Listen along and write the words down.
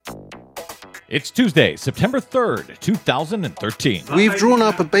It's Tuesday, September 3rd, 2013. We've drawn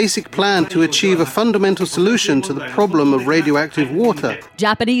up a basic plan to achieve a fundamental solution to the problem of radioactive water.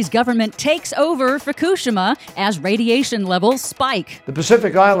 Japanese government takes over Fukushima as radiation levels spike. The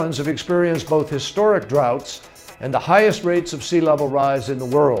Pacific Islands have experienced both historic droughts and the highest rates of sea level rise in the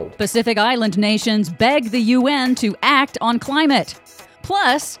world. Pacific Island nations beg the UN to act on climate.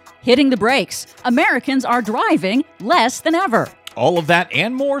 Plus, hitting the brakes. Americans are driving less than ever. All of that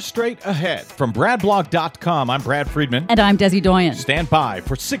and more straight ahead. From BradBlog.com, I'm Brad Friedman. And I'm Desi Doyen. Stand by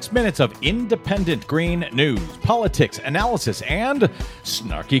for 6 minutes of independent green news, politics, analysis, and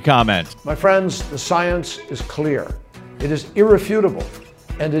snarky comment. My friends, the science is clear. It is irrefutable,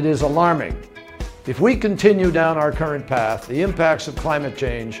 and it is alarming. If we continue down our current path, the impacts of climate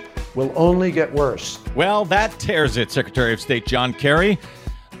change will only get worse. Well, that tears it, Secretary of State John Kerry.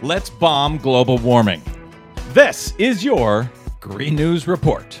 Let's bomb global warming. This is your Green News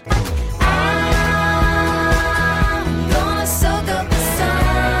Report.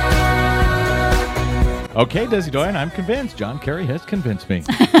 Okay, Desi Doyen, I'm convinced. John Kerry has convinced me.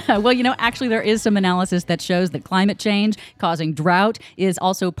 Well, actually there is some analysis that shows that climate change causing drought is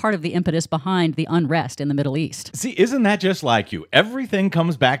also part of the impetus behind the unrest in the Middle East. See, isn't that just like you? Everything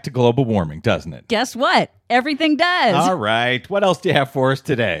comes back to global warming, doesn't it? Guess what? Everything does. All right. What else do you have for us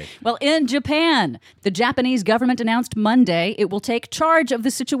today? Well, in Japan, the Japanese government announced Monday it will take charge of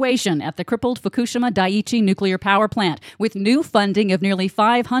the situation at the crippled Fukushima Daiichi nuclear power plant with new funding of nearly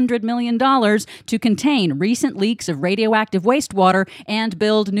 $500 million to contain recent leaks of radioactive wastewater and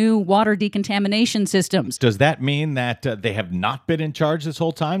build new water decontamination systems. Does that mean that they have not been in charge this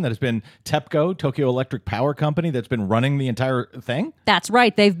whole time? That has been TEPCO, Tokyo Electric Power Company, that's been running the entire thing? That's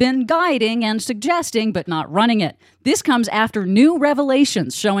right. They've been guiding and suggesting, but not running it. This comes after new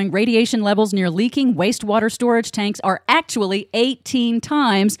revelations showing radiation levels near leaking wastewater storage tanks are actually 18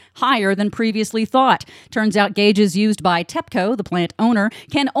 times higher than previously thought. Turns out gauges used by TEPCO, the plant owner,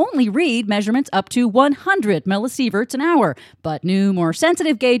 can only read measurements up to 100 millisieverts an hour. But new, more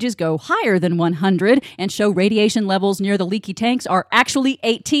sensitive gauges go higher than 100 and show radiation levels near the leaky tanks are actually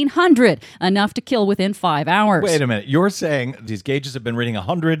 1,800, enough to kill within 5 hours. Wait a minute. You're saying these gauges have been reading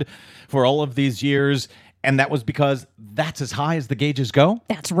 100 for all of these years, and that was because that's as high as the gauges go?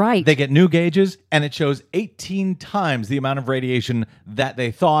 That's right. They get new gauges, and it shows 18 times the amount of radiation that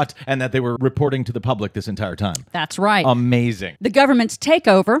they thought and that they were reporting to the public this entire time. That's right. Amazing. The government's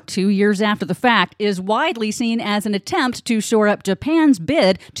takeover, 2 years after the fact, is widely seen as an attempt to shore up Japan's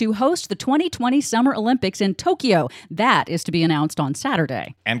bid to host the 2020 Summer Olympics in Tokyo. That is to be announced on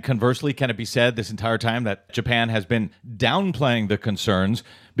Saturday. And conversely, can it be said this entire time that Japan has been downplaying the concerns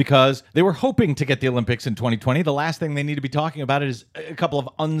because they were hoping to get the Olympics in 2020. The last thing they need to be talking about is a couple of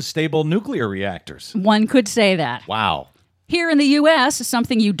unstable nuclear reactors. One could say that. Wow. Here in the U.S.,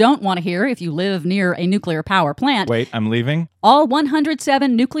 something you don't want to hear if you live near a nuclear power plant. Wait, I'm leaving? All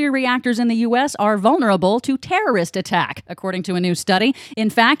 107 nuclear reactors in the U.S. are vulnerable to terrorist attack, according to a new study. In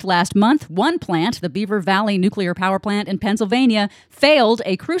fact, last month, one plant, the Beaver Valley Nuclear Power Plant in Pennsylvania, failed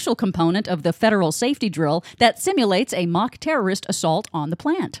a crucial component of the federal safety drill that simulates a mock terrorist assault on the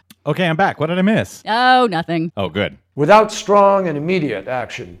plant. Okay, I'm back. What did I miss? Oh, nothing. Oh, good. Without strong and immediate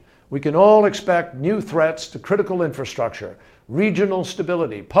action, we can all expect new threats to critical infrastructure, regional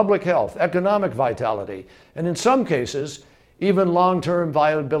stability, public health, economic vitality, and in some cases, even long-term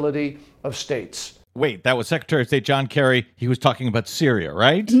viability of states. Wait, that was Secretary of State John Kerry. He was talking about Syria,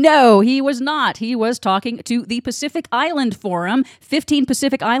 right? No, he was not. He was talking to the Pacific Island Forum, 15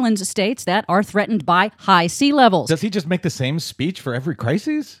 Pacific Islands states that are threatened by high sea levels. Does he just make the same speech for every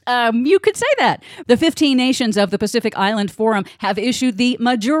crisis? You could say that. The 15 nations of the Pacific Island Forum have issued the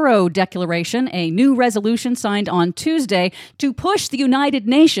Majuro Declaration, a new resolution signed on Tuesday to push the United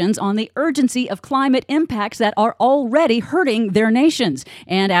Nations on the urgency of climate impacts that are already hurting their nations,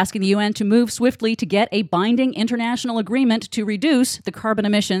 and asking the UN to move swiftly to get a binding international agreement to reduce the carbon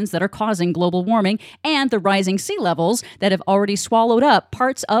emissions that are causing global warming and the rising sea levels that have already swallowed up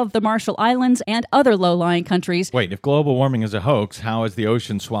parts of the Marshall Islands and other low-lying countries. Wait, if global warming is a hoax, how has the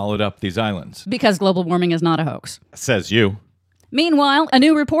ocean swallowed up these islands? Because global warming is not a hoax. Says you. Meanwhile, a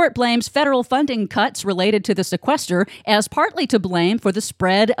new report blames federal funding cuts related to the sequester as partly to blame for the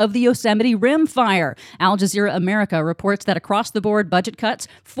spread of the Yosemite Rim fire. Al Jazeera America reports that across-the-board budget cuts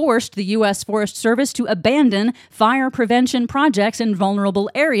forced the U.S. Forest Service to abandon fire prevention projects in vulnerable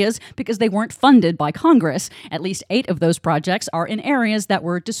areas because they weren't funded by Congress. At least 8 of those projects are in areas that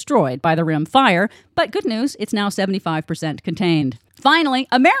were destroyed by the Rim fire. But good news, it's now 75% contained. Finally,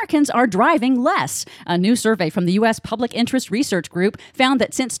 Americans are driving less. A new survey from the U.S. Public Interest Research Group found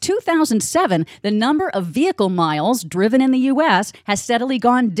that since 2007, the number of vehicle miles driven in the U.S. has steadily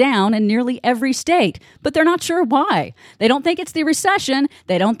gone down in nearly every state. But they're not sure why. They don't think it's the recession.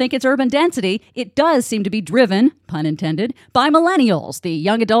 They don't think it's urban density. It does seem to be driven, pun intended, by millennials, the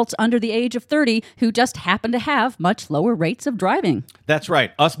young adults under the age of 30 who just happen to have much lower rates of driving. That's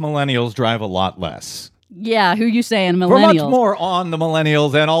right. Us millennials drive a lot less. Yeah, who you saying, millennials? For much more on the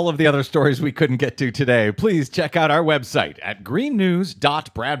millennials and all of the other stories we couldn't get to today, please check out our website at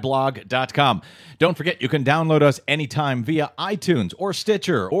greennews.bradblog.com. Don't forget you can download us anytime via iTunes or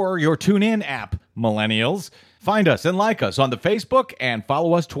Stitcher or your TuneIn app, millennials. Find us and like us on the Facebook and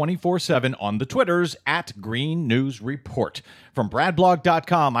follow us 24/7 on the Twitters at Green News Report. From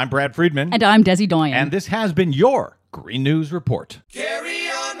bradblog.com, I'm Brad Friedman. And I'm Desi Doyen. And this has been your Green News Report. Carry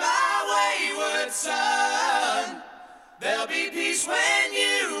on my wayward son. There'll be peace when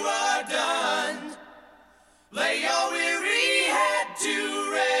you are done. Lay your weary head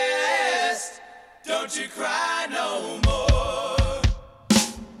to rest. Don't you cry no more.